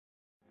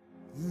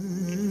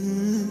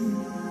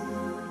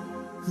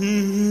La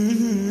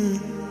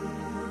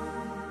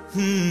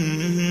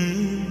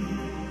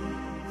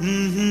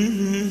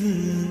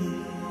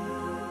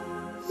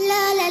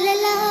la la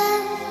la,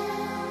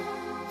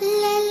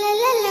 la la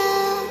la la,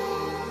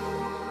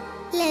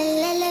 la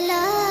la la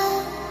la,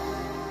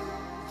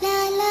 la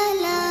la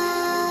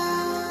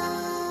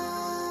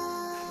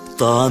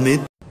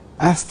la.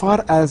 As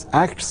far as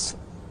acts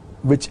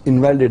which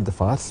invalidate the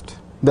fast,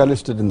 they are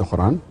listed in the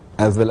Quran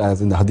as well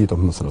as in the Hadith of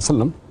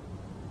Muhammad.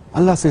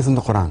 Allah says in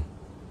the Quran,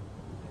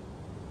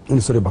 in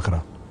Surah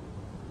Baqarah,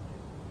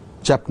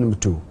 chapter number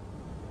 2,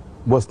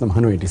 verse number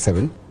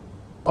 187,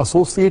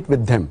 associate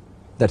with them,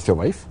 that's your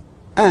wife,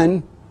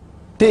 and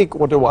take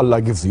whatever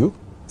Allah gives you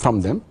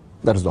from them,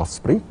 that is the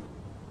offspring,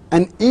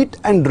 and eat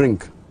and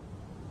drink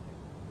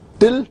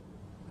till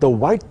the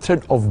white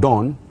thread of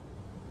dawn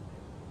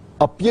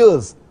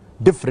appears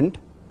different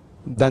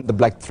than the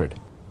black thread.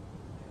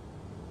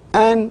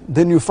 And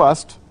then you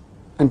fast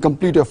and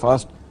complete your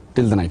fast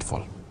till the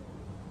nightfall.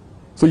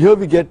 So here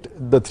we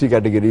get the three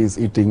categories: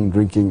 eating,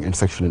 drinking, and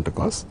sexual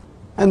intercourse.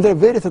 And there are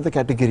various other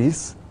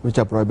categories which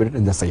are prohibited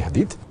in the Sahih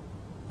Hadith.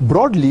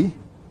 Broadly,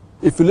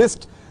 if you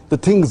list the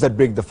things that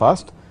break the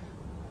fast,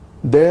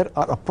 there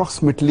are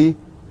approximately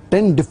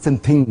 10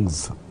 different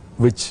things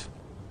which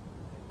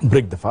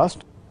break the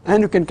fast,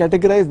 and you can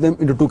categorize them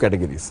into two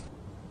categories.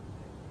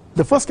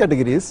 The first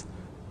category is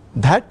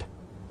that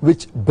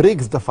which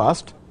breaks the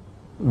fast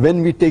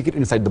when we take it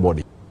inside the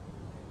body.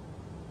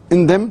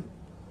 In them,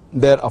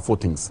 there are four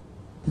things.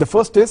 The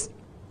first is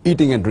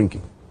eating and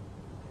drinking.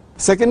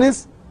 Second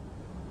is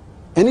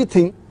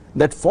anything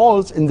that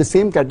falls in the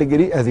same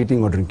category as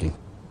eating or drinking.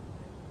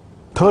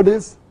 Third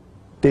is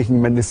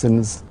taking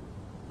medicines,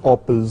 or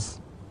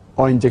pills,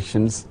 or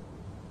injections,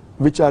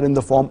 which are in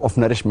the form of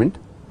nourishment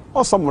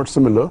or somewhat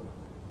similar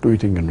to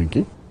eating and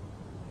drinking,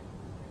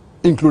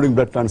 including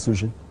blood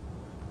transfusion.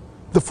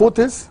 The fourth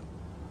is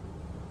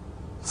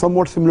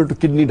somewhat similar to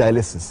kidney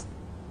dialysis,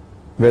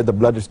 where the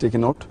blood is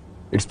taken out,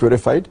 it's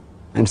purified,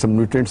 and some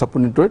nutrients are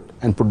put into it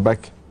and put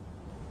back.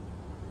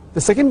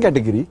 The second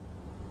category,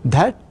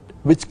 that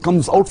which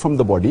comes out from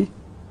the body,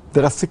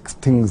 there are 6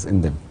 things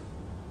in them.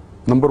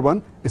 Number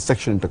 1 is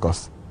sexual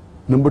intercourse.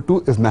 Number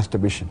 2 is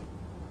masturbation.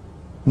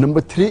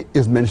 Number 3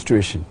 is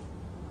menstruation.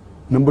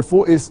 Number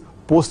 4 is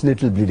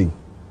postnatal bleeding.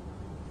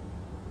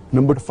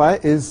 Number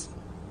 5 is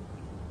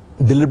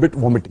deliberate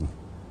vomiting.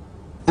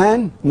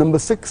 And number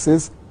 6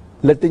 is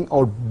letting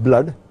out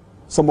blood,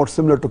 somewhat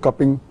similar to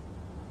cupping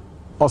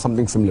or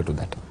something similar to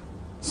that.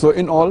 So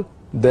in all,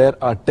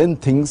 there are 10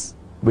 things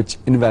which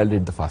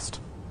invalidate the fast.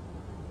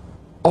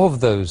 Of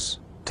those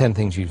 10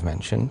 things you've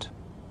mentioned,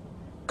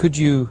 could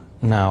you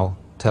now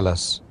tell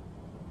us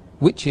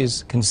which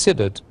is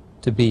considered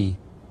to be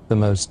the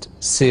most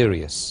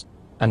serious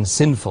and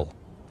sinful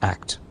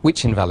act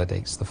which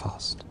invalidates the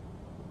fast?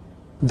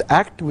 The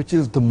act which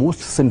is the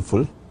most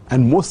sinful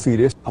and most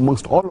serious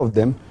amongst all of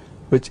them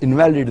which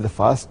invalidate the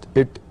fast,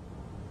 it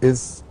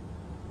is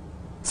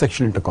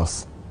sexual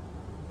intercourse.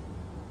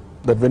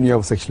 That when you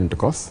have sexual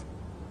intercourse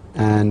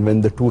and when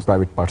the two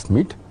private parts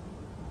meet,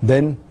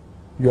 then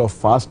your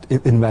fast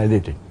is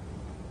invalidated,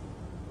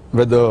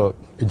 whether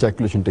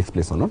ejaculation takes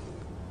place or not,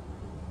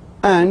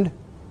 and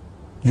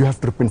you have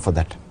to repent for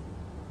that.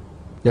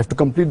 You have to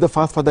complete the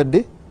fast for that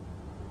day,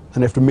 and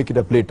you have to make it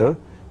up later,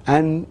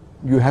 and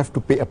you have to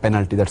pay a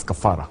penalty, that's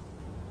kafara,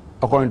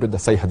 according to the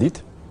Sahih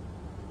Hadith,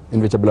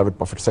 in which a beloved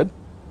Prophet said,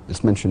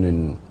 it's mentioned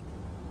in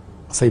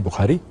Sahih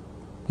Bukhari,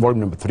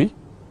 volume number 3,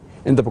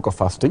 in the book of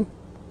fasting,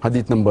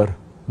 Hadith number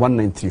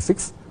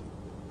 1936,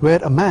 where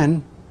a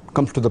man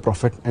comes to the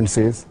Prophet and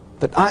says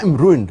that I am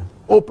ruined.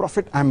 Oh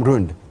Prophet, I am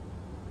ruined.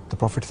 The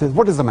Prophet says,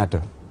 what is the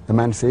matter? The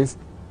man says,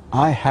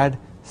 I had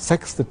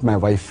sex with my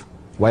wife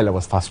while I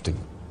was fasting.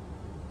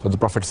 So the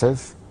Prophet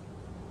says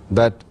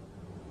that,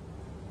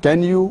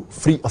 can you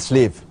free a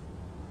slave?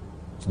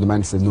 So the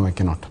man says, no, I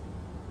cannot.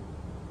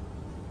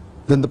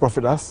 Then the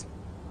Prophet asks,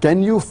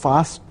 can you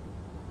fast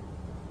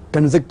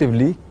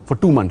consecutively for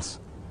 2 months?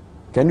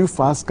 Can you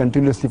fast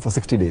continuously for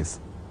 60 days?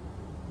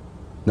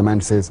 The man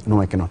says,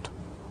 no, I cannot.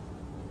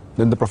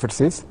 Then the Prophet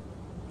says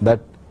that,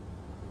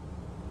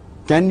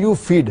 can you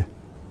feed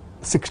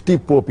 60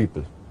 poor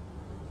people?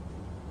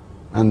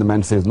 And the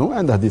man says no,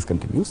 and the hadith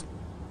continues.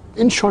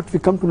 In short, we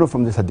come to know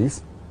from this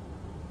hadith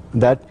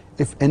that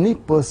if any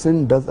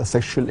person does a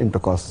sexual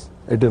intercourse,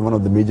 it is one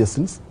of the major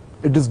sins.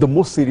 It is the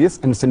most serious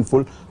and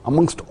sinful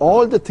amongst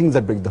all the things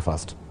that break the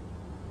fast.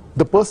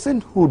 The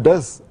person who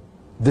does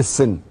this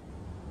sin,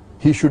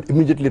 he should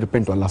immediately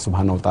repent to Allah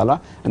subhanahu wa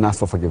ta'ala and ask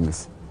for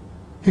forgiveness.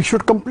 He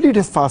should complete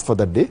his fast for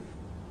that day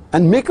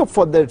and make up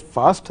for that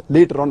fast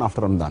later on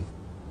after Ramadan.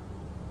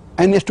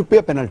 And he has to pay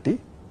a penalty,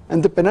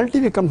 and the penalty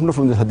we come to know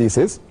from the hadith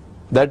is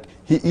that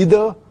he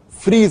either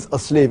frees a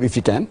slave if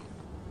he can,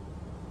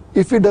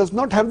 if he does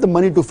not have the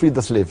money to free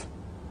the slave,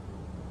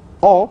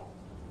 or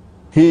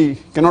he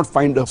cannot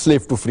find a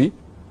slave to free,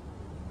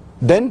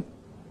 then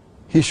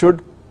he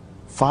should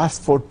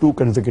fast for 2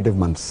 consecutive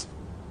months.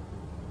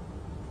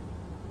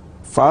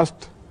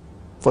 Fast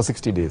for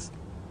 60 days.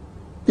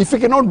 If he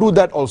cannot do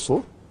that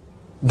also,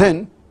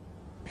 then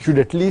should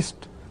at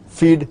least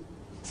feed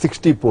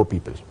 60 poor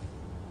people.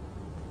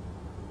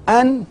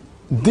 And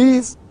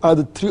these are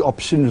the three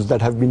options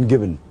that have been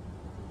given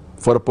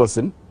for a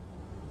person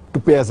to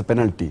pay as a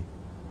penalty,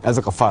 as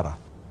a kafara.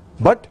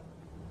 But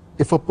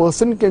if a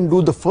person can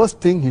do the first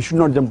thing, he should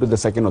not jump to the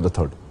second or the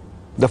third.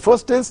 The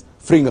first is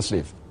freeing a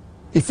slave.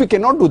 If he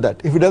cannot do that,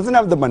 if he doesn't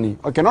have the money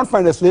or cannot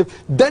find a slave,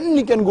 then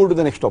he can go to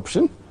the next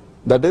option,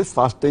 that is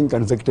fasting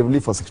consecutively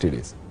for 60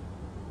 days.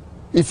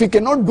 If he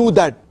cannot do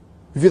that,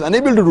 if he is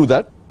unable to do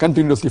that,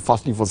 continuously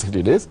fasting for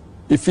 60 days,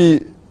 if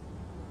he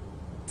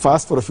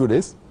fasts for a few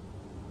days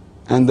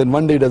and then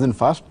one day doesn't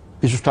fast,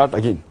 he should start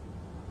again.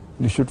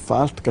 He should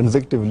fast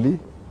consecutively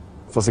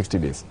for 60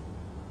 days.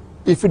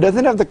 If he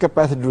doesn't have the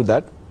capacity to do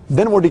that,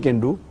 then what he can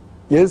do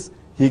is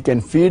he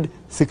can feed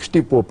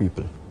 60 poor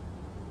people.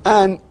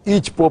 And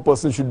each poor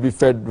person should be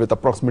fed with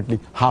approximately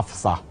half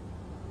sa.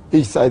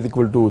 Each sa is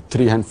equal to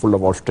 3 handfuls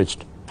of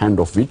outstretched hand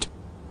of wheat.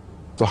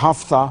 So half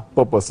sa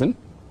per person,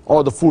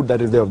 or the food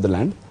that is there of the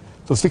land.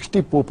 So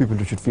 60 poor people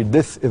you should feed.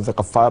 This is the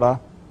kafara,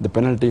 the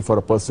penalty for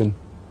a person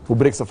who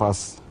breaks a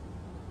fast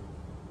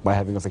by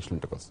having a sexual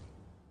intercourse.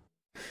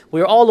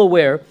 We're all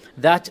aware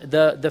that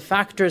the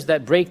factors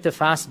that break the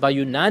fast by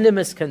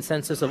unanimous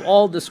consensus of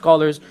all the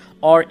scholars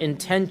are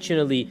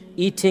intentionally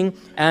eating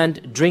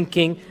and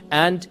drinking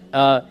and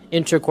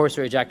intercourse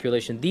or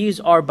ejaculation. These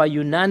are by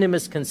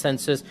unanimous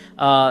consensus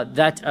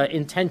that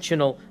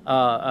intentional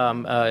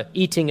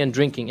eating and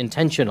drinking,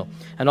 intentional.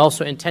 And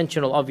also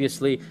intentional,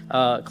 obviously,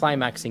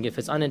 climaxing. If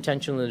it's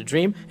unintentional in a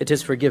dream, it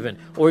is forgiven.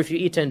 Or if you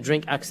eat and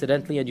drink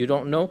accidentally and you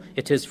don't know,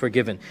 it is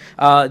forgiven.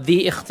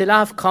 The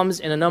ikhtilaf comes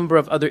in a number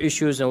of other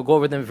issues, and we'll go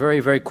over them very,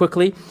 very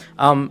quickly.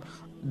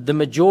 The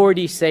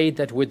majority say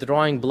that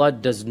withdrawing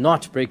blood does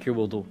not break your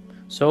wudu.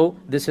 So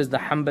this is the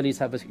Hanbalis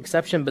have an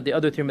exception, but the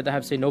other three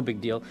madhab say no big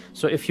deal.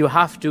 So if you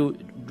have to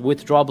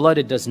withdraw blood,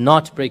 it does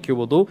not break your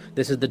wudu.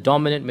 This is the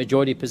dominant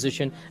majority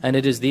position, and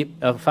it is the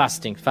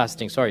fasting,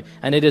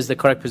 and it is the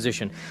correct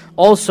position.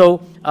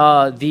 Also,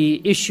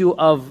 the issue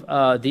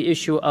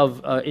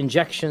of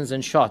injections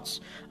and shots.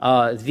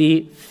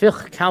 The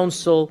Fiqh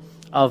Council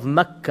of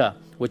Mecca,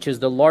 which is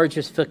the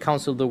largest fiqh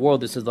council of the world.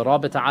 This is the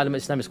Rabita Alam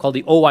Islam. It's called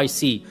the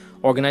OIC,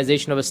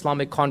 Organization of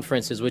Islamic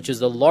Conferences, which is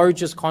the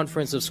largest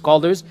conference of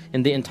scholars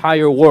in the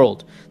entire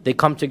world. They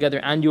come together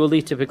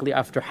annually, typically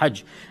after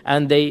Hajj,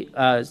 and they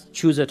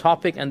choose a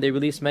topic and they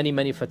release many,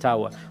 many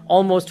fatwa.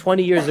 Almost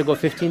 20 years ago,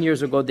 15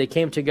 years ago, they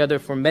came together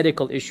for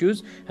medical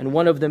issues, and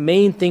one of the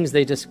main things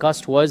they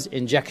discussed was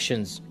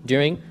injections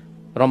during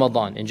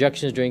Ramadan,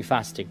 injections during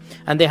fasting.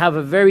 And they have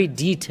a very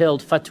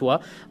detailed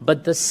fatwa,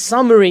 but the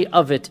summary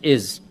of it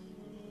is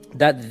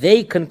that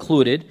they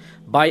concluded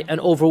by an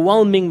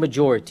overwhelming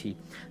majority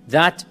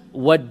that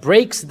what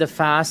breaks the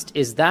fast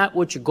is that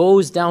which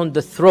goes down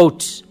the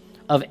throat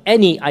of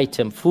any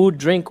item, food,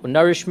 drink, or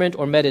nourishment,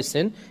 or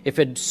medicine, if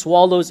it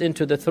swallows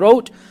into the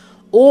throat,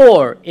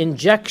 or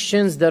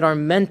injections that are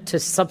meant to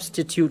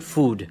substitute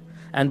food.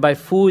 And by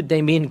food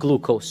they mean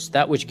glucose,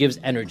 that which gives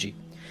energy.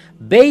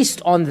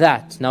 Based on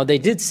that, now they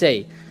did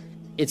say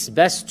it's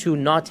best to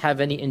not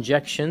have any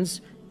injections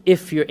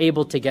if you're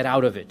able to get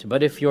out of it.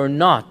 But if you're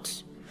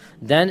not,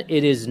 then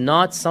it is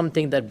not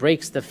something that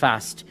breaks the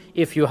fast.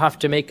 If you have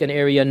to make an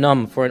area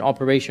numb for an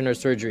operation or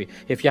surgery,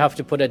 if you have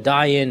to put a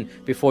dye in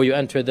before you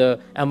enter the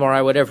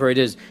MRI, whatever it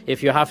is,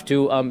 if you have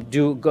to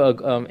do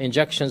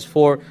injections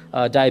for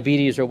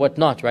diabetes or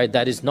whatnot, right?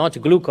 That is not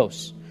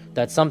glucose.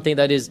 That's something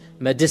that is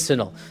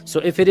medicinal. So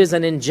if it is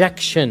an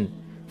injection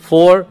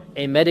for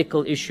a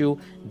medical issue,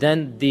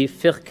 then the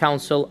Fiqh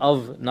Council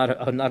of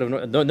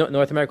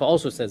North America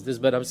also says this,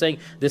 but I'm saying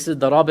this is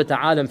the Rabita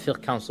Alam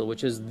Fiqh Council,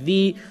 which is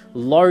the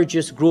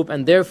largest group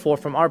and therefore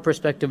from our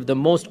perspective the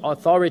most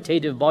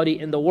authoritative body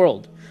in the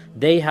world.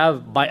 They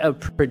have by a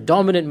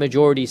predominant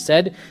majority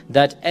said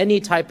that any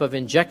type of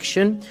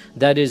injection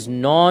that is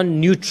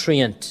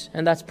non-nutrient,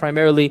 and that's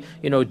primarily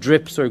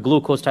drips or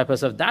glucose type of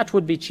stuff, that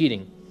would be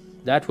cheating.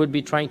 That would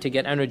be trying to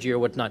get energy or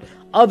whatnot.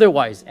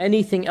 Otherwise,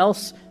 anything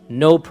else,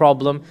 no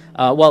problem.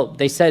 Well,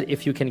 they said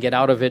if you can get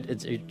out of it,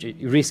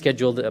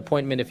 reschedule the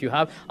appointment if you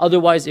have.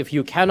 Otherwise, if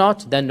you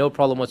cannot, then no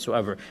problem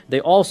whatsoever. They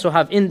also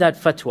have in that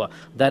fatwa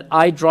that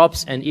eye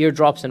drops and ear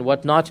drops and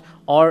whatnot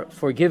are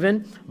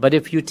forgiven. But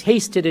if you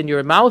taste it in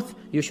your mouth,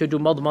 you should do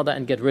madmada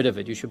and get rid of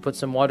it. You should put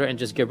some water and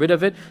just get rid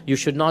of it. You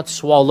should not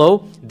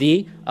swallow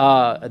the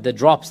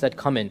drops that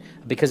come in.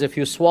 Because if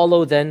you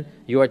swallow, then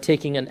you are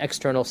taking an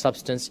external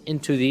substance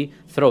into the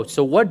throat.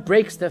 So what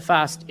breaks the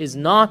fast is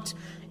not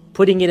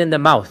putting it in the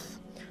mouth,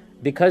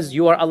 because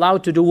you are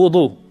allowed to do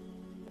wudu.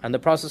 And the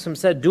Prophet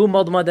said, do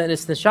madmada and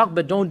istinshaq,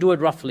 but don't do it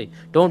roughly.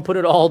 Don't put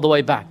it all the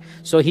way back.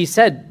 So he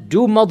said,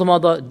 do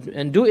madmada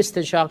and do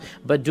istinshaq,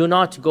 but do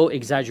not go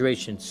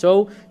exaggeration.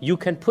 So you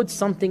can put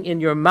something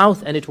in your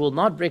mouth and it will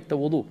not break the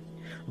wudu.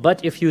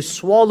 But if you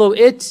swallow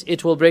it,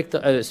 it will break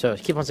the,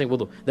 keep on saying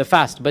wudu, the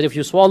fast. But if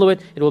you swallow it,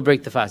 it will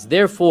break the fast.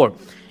 Therefore,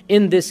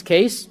 in this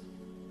case,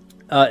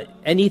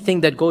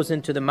 anything that goes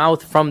into the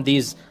mouth from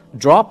these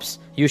drops,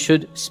 you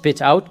should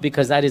spit out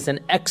because that is an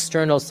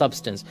external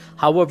substance.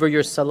 However,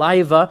 your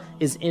saliva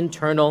is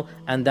internal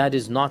and that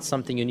is not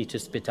something you need to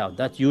spit out.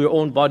 That your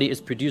own body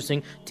is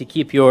producing to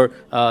keep your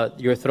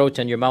throat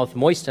and your mouth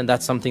moist, and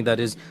that's something that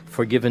is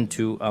forgiven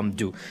to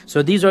do.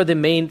 So these are the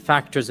main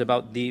factors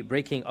about the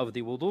breaking of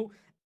the wudu.